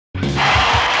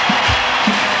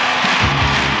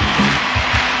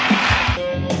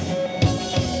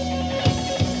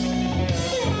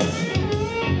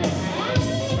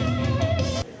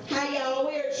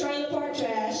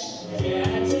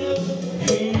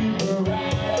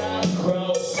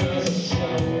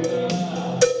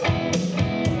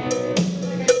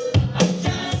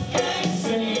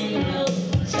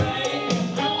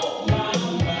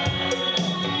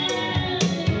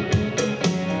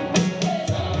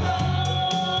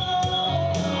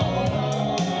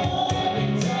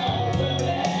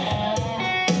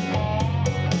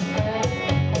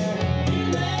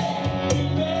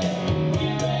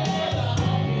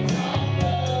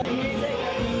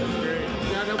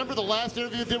Remember the last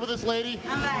interview you did with this lady?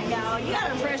 I'm back, y'all. You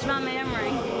gotta refresh my memory.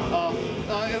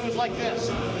 It was like this.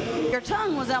 Your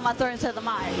tongue was out my throat instead of the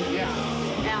mic. Yeah.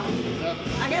 Yeah.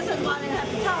 I guess that's why I didn't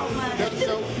have to talk much.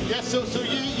 So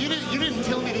you didn't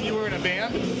tell me that you were in a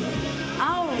band?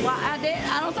 Oh, well, I did.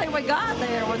 I don't think we got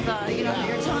there with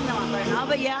your tongue out there. No,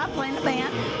 but yeah, I play in the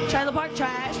band. Trailer Park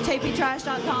Trash,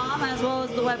 tyCheckTV.com, as well as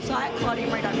the website,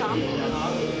 ClaudiaMarie.com.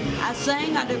 I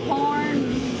sing, I do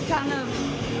porn, kind of,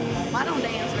 I don't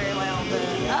dance very well, but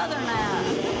other than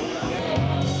that.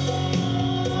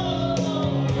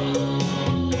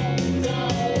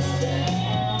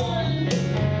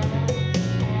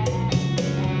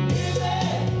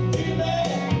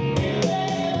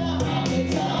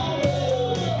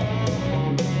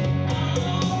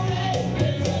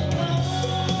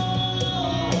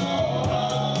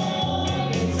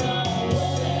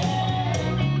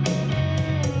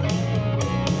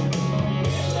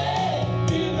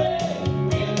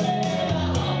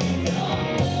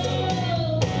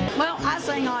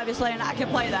 Obviously, and I can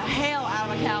play the hell out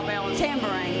of a cowbell and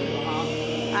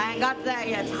tambourine. I ain't got to that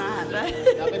yet tonight, but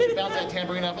I bet you bounce that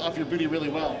tambourine off your booty really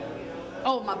well.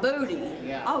 Oh, my booty.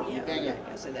 Yeah. Oh yeah. Yeah,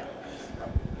 I see that.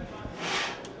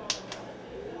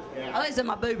 Yeah. I said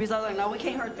my boobies. I don't know. We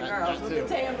can't hurt the girls with the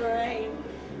tambourine.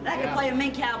 I can play a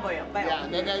mean cowbell.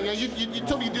 Yeah, you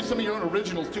told me you did some of your own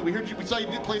originals too. We saw you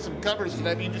play some covers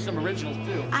tonight, but you do some originals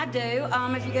too. I do.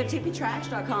 If you go to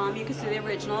tyCheckTV.com, you can see the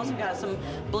originals. We've got some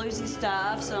bluesy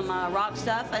stuff, some rock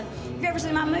stuff. And if you ever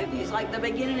seen my movies, like the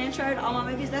beginning intro to all my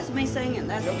movies, that's me singing.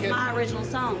 That's my original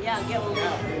song. Yeah, get one.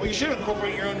 Well, you should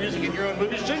incorporate your own music in your own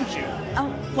movies, shouldn't you?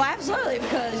 Oh, well, absolutely,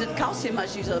 because it costs too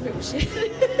much to use other people's shit.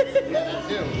 Yeah, that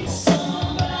too.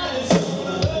 Somebody's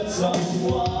gonna hurt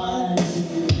someone.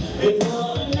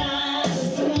 Before the night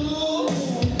is through,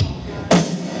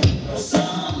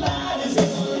 somebody's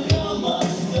gonna come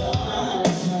undone.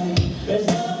 There's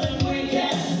nothing we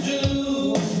can do.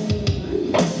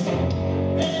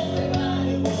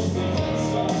 Everybody wants to touch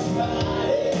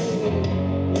somebody.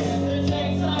 If it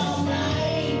takes all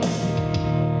night,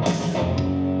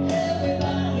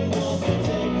 everybody wants to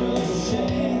take a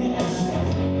chance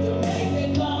to make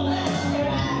it come out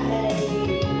right.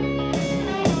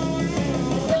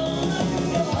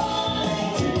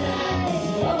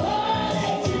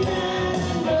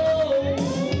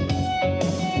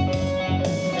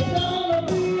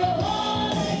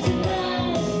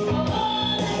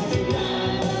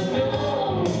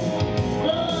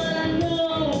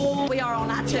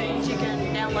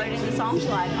 Songs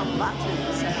like on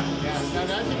iTunes. So.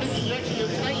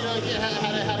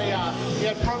 You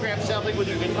had program sampling with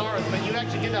your guitarist, but you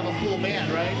actually did have a full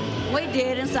band, right? We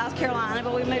did in South Carolina,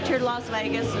 but we moved here to Las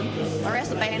Vegas, and the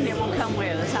rest of the band here won't come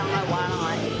with us. I don't know why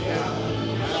not. Yeah.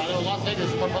 I know Las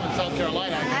Vegas is more fun than South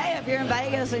Carolina. Hey, if you're in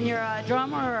Vegas and you're a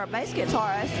drummer or a bass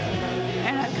guitarist,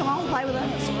 and come on, play with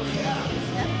us. Yeah.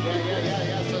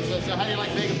 So how do you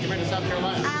like Vegas compared to South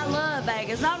Carolina? I love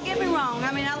Vegas. Don't get me wrong.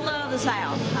 I mean, I love the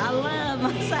South. I love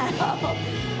my South.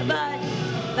 But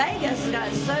Vegas has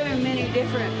got so many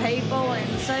different people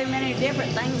and so many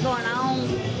different things going on.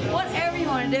 Whatever you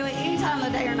want to do, any time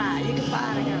of the day or night, you can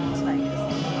find it here in Las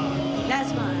Vegas.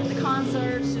 That's fun. The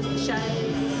concerts, just the shows.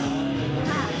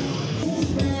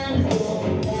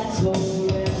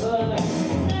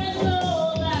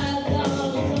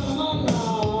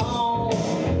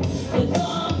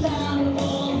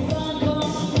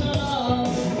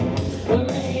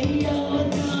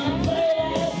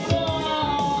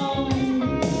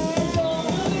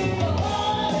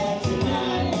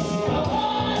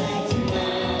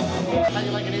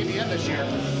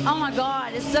 Oh my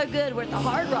God, it's so good. We're at the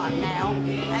Hard Rock now,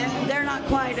 and they're not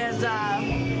quite as,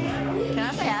 can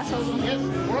I say assholes? Yes,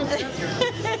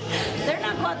 they're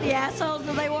not quite the assholes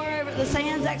that they were over at the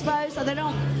Sands Expo, so they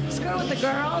don't screw with the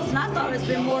girls, and I thought it's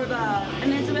been more of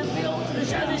an intimate feel to the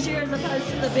show this year as opposed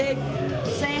to the big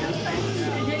Sands thing.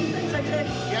 Didn't you think so too?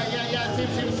 Yeah, it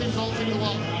seems a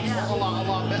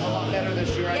lot better this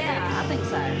year, I think. Yeah, I think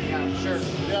so. Yeah, sure.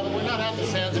 Yeah, but we're not out the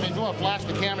Sands. I mean, if you want to flash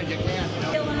the camera, you can.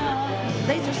 You know?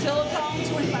 These are silicone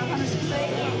 2500cc.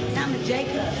 Down to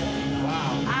Jacob.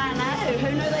 Wow. I know. Who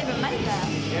knew they even made that?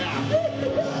 Yeah.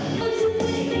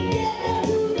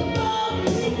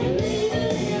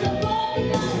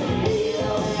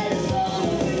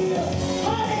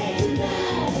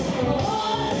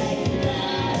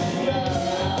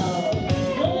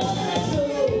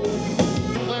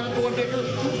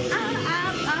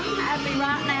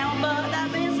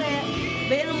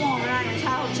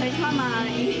 Change my mind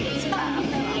anytime.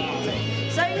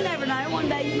 So you never know. One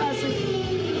day you must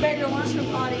have bigger ones from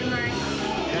Claudia Marie.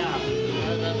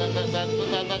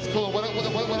 Yeah, that's cool. What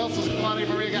else has Claudia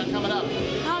Marie got coming up?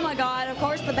 Oh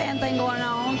the band thing going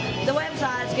on. The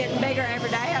website's getting bigger every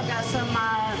day. I've got some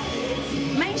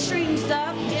mainstream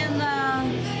stuff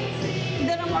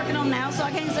that I'm working on now, so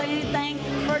I can't say anything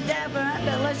for definite,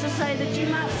 but let's just say that you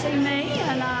might see me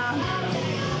in a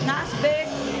nice big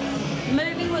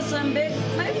movie with some big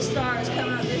movie stars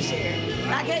coming up this year.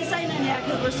 I can't say nothing yet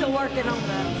because we're still working on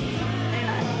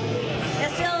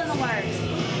it's still in the works.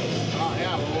 Oh,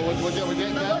 yeah. Well, we're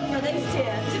getting But look that. for these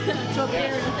tits to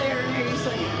appear in the theater near you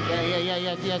soon.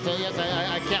 Yes.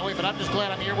 I can't wait, but I'm just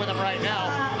glad I'm here with them right now.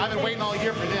 I've been waiting all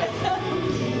year for this.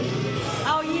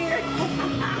 All year.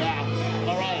 Yeah.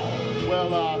 All right.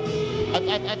 Well,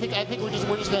 I think we're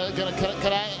just gonna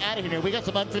cut out of here. We got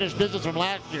some unfinished business from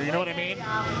last year. You know what I mean?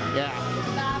 Yeah.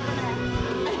 Bye for now.